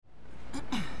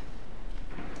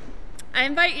I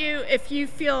invite you, if you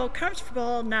feel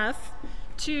comfortable enough,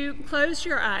 to close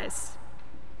your eyes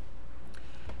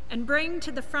and bring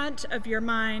to the front of your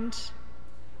mind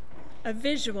a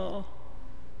visual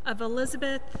of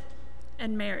Elizabeth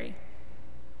and Mary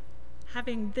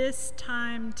having this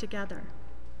time together.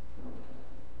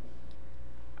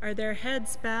 Are their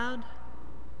heads bowed?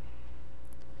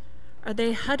 Are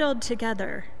they huddled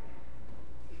together,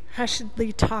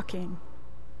 hushedly talking?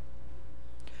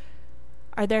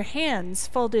 Are their hands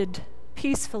folded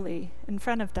peacefully in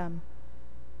front of them,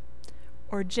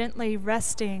 or gently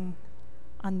resting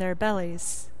on their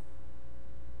bellies?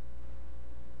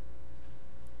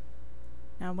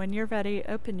 Now, when you're ready,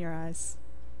 open your eyes.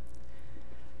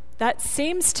 That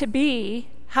seems to be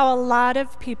how a lot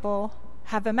of people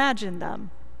have imagined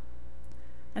them.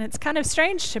 And it's kind of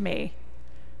strange to me,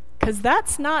 because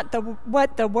that's not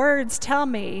what the words tell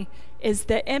me is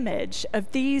the image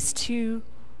of these two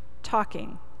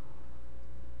talking.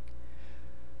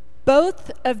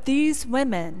 Both of these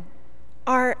women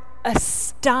are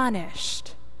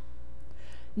astonished.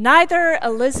 Neither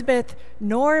Elizabeth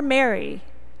nor Mary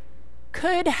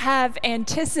could have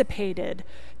anticipated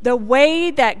the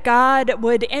way that God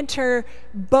would enter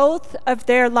both of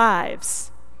their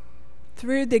lives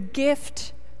through the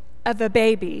gift of a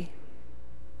baby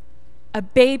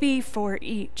for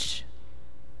each.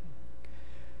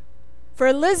 For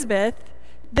Elizabeth,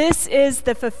 this is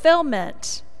the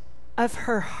fulfillment of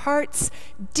her heart's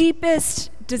deepest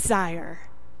desire.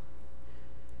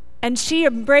 And she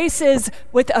embraces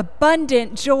with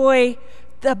abundant joy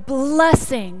the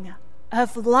blessing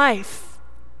of life.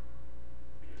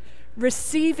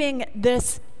 Receiving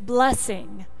this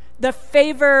blessing, the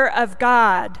favor of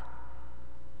God,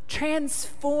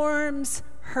 transforms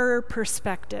her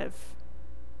perspective.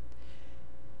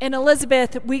 In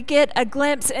Elizabeth, we get a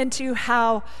glimpse into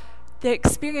how the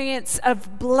experience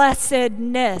of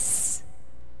blessedness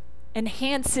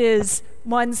enhances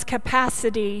one's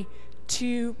capacity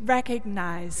to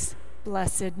recognize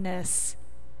blessedness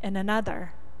in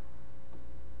another.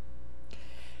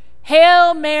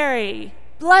 Hail Mary,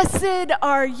 blessed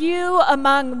are you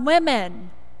among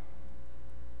women.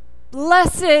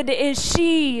 Blessed is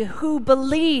she who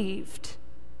believed.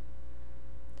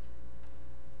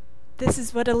 This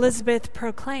is what Elizabeth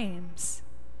proclaims.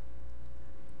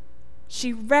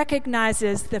 She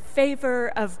recognizes the favor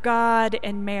of God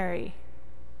in Mary.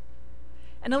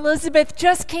 And Elizabeth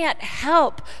just can't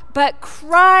help but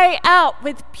cry out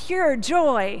with pure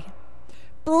joy,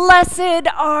 "Blessed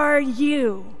are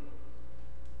you."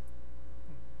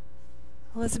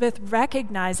 Elizabeth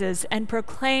recognizes and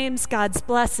proclaims God's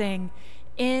blessing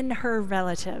in her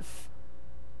relative.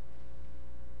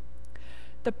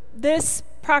 This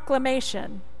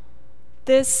proclamation,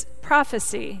 this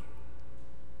prophecy,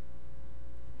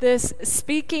 this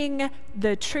speaking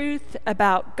the truth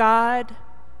about God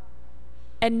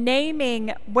and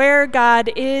naming where God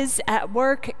is at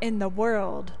work in the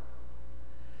world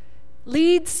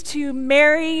leads to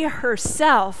Mary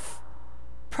herself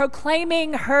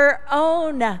proclaiming her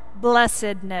own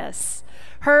blessedness,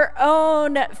 her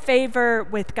own favor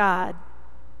with God.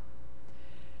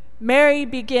 Mary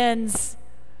begins,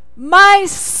 "My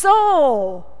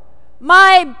soul,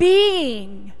 my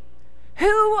being,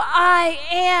 who I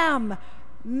am,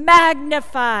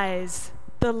 magnifies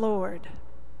the Lord."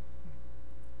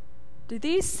 Do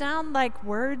these sound like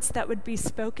words that would be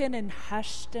spoken in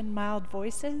hushed and mild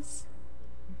voices?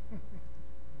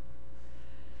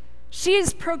 She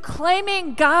is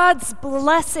proclaiming God's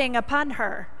blessing upon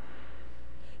her.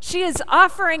 She is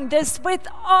offering this with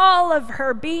all of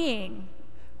her being.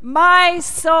 My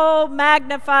soul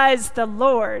magnifies the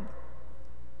Lord.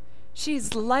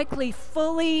 She's likely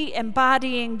fully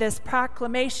embodying this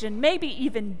proclamation, maybe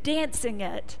even dancing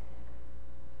it,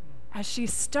 as she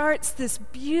starts this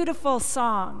beautiful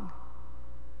song.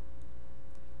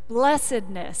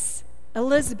 Blessedness,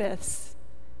 Elizabeth's,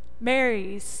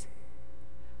 Mary's.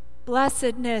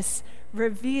 Blessedness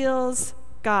reveals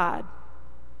God,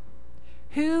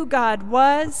 who God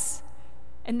was,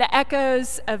 in the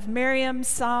echoes of Miriam's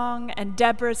song and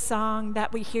Deborah's song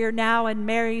that we hear now in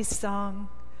Mary's song,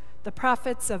 the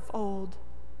prophets of old,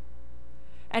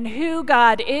 and who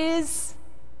God is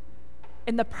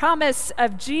in the promise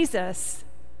of Jesus,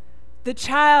 the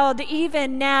child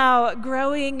even now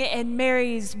growing in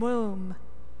Mary's womb,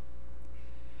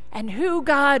 and who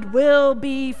God will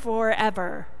be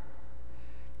forever.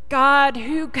 God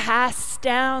who casts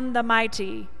down the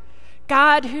mighty,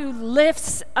 God who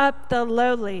lifts up the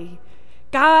lowly,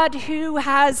 God who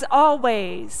has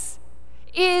always,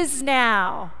 is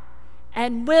now,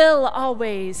 and will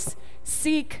always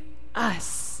seek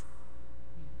us.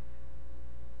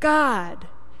 God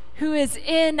who is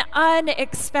in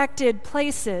unexpected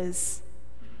places,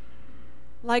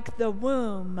 like the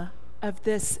womb of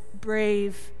this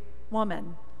brave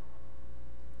woman.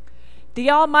 The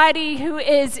Almighty who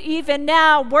is even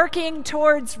now working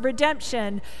towards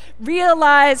redemption,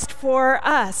 realized for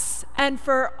us and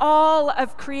for all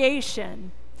of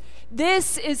creation.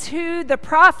 This is who the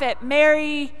prophet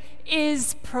Mary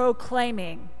is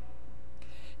proclaiming.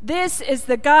 This is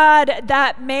the God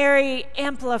that Mary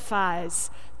amplifies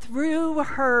through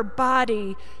her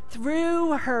body,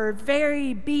 through her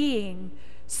very being,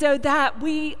 so that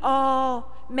we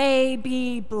all may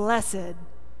be blessed.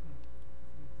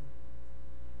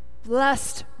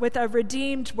 Blessed with a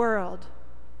redeemed world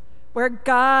where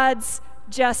God's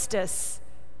justice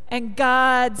and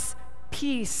God's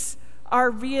peace are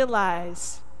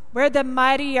realized, where the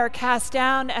mighty are cast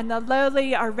down and the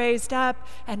lowly are raised up.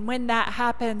 And when that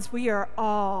happens, we are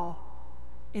all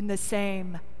in the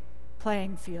same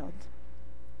playing field.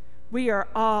 We are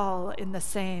all in the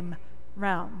same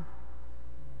realm.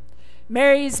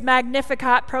 Mary's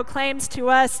Magnificat proclaims to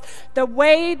us the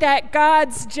way that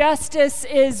God's justice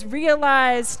is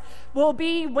realized will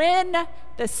be when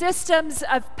the systems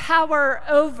of power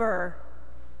over,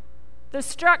 the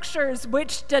structures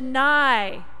which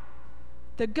deny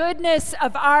the goodness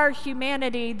of our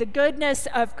humanity, the goodness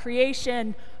of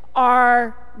creation,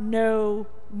 are no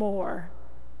more.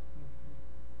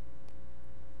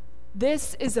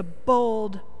 This is a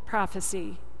bold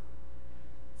prophecy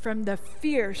from the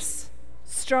fierce,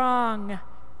 strong,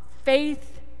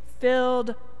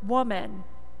 faith-filled woman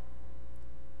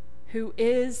who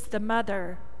is the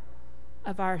mother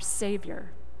of our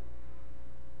Savior.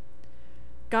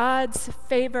 God's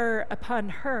favor upon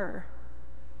her,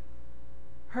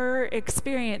 her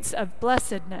experience of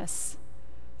blessedness,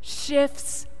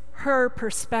 shifts her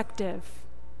perspective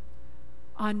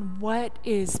on what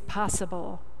is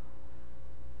possible.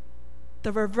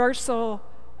 The reversal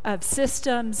of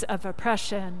systems of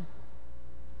oppression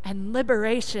and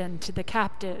liberation to the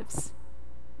captives.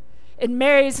 In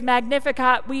Mary's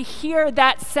Magnificat, we hear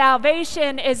that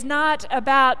salvation is not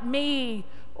about me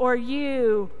or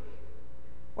you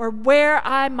or where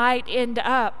I might end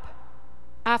up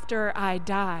after I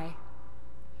die.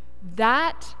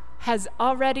 That has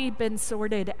already been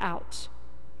sorted out.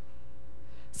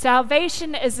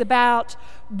 Salvation is about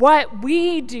what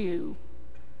we do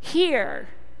here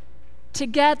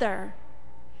together.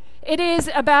 It is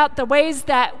about the ways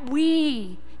that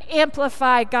we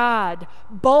amplify God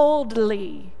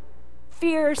boldly,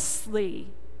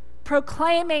 fiercely,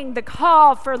 proclaiming the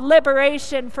call for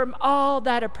liberation from all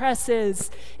that oppresses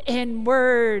in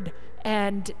word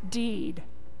and deed.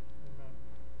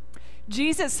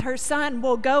 Jesus, her son,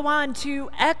 will go on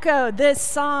to echo this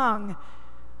song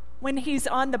when he's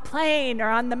on the plain or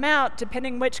on the mount,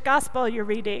 depending which gospel you're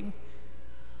reading.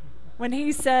 When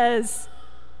he says,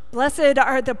 "Blessed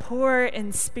are the poor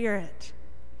in spirit.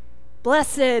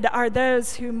 Blessed are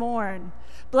those who mourn.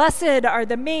 Blessed are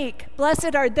the meek.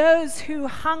 Blessed are those who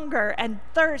hunger and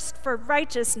thirst for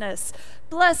righteousness.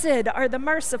 Blessed are the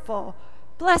merciful.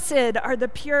 Blessed are the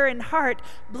pure in heart.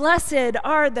 Blessed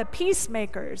are the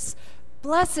peacemakers.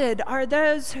 Blessed are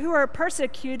those who are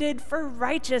persecuted for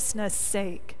righteousness'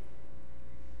 sake."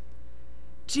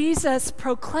 Jesus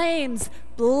proclaims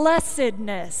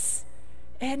blessedness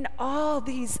in all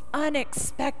these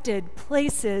unexpected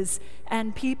places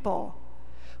and people.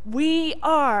 We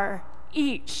are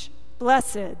each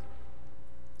blessed.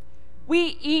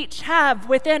 We each have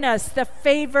within us the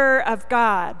favor of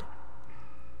God.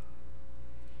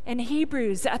 In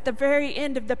Hebrews, at the very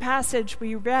end of the passage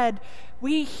we read,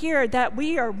 we hear that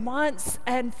we are once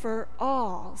and for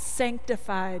all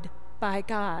sanctified by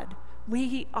God.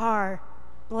 We are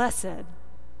blessed.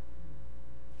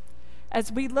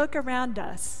 As we look around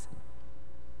us,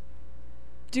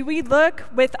 do we look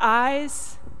with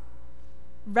eyes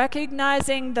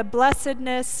recognizing the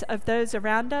blessedness of those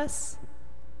around us?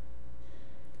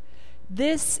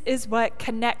 This is what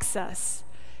connects us.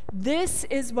 This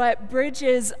is what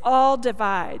bridges all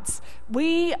divides.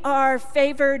 We are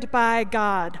favored by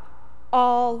God,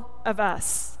 all of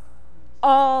us,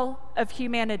 all of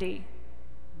humanity.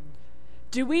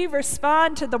 Do we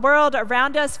respond to the world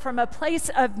around us from a place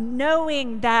of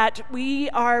knowing that we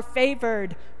are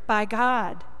favored by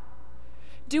God?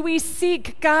 Do we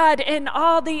seek God in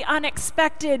all the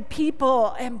unexpected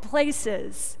people and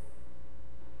places?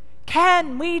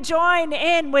 Can we join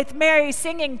in with Mary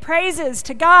singing praises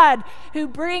to God who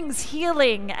brings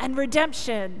healing and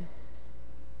redemption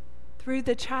through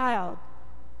the child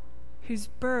whose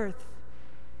birth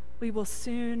we will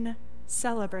soon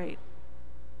celebrate?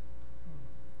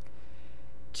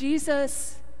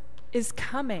 Jesus is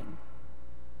coming.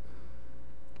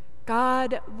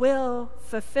 God will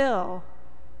fulfill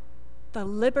the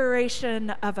liberation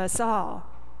of us all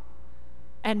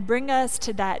and bring us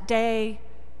to that day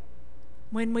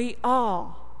when we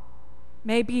all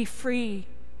may be free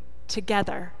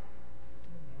together.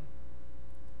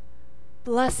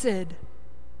 Blessed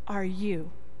are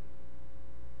you.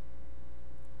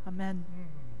 Amen.